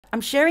I'm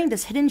sharing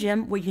this hidden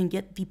gem where you can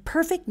get the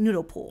perfect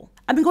noodle pool.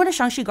 I've been going to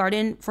Shangshi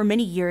Garden for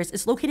many years.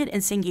 It's located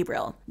in San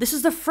Gabriel. This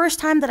is the first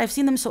time that I've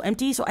seen them so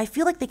empty, so I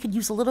feel like they could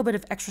use a little bit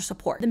of extra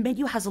support. The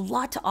menu has a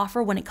lot to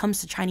offer when it comes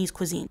to Chinese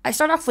cuisine. I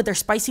start off with their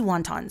spicy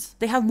wontons.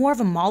 They have more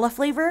of a mala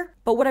flavor,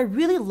 but what I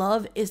really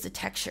love is the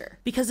texture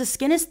because the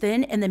skin is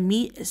thin and the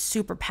meat is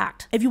super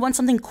packed. If you want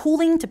something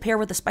cooling to pair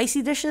with the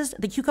spicy dishes,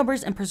 the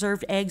cucumbers and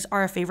preserved eggs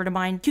are a favorite of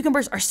mine.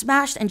 Cucumbers are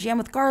smashed and jammed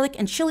with garlic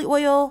and chili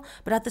oil,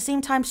 but at the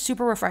same time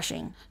super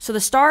refreshing. So the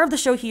star of the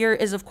show here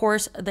is of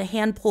course the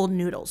hand-pulled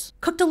noodles.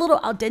 Cooked a little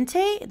al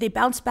dente, they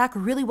bounce back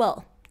really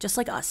well, just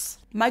like us.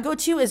 My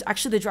go-to is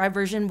actually the dry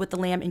version with the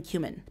lamb and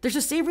cumin. There's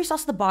a savory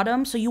sauce at the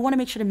bottom, so you want to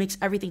make sure to mix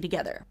everything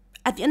together.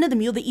 At the end of the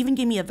meal, they even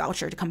gave me a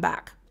voucher to come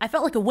back. I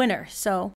felt like a winner, so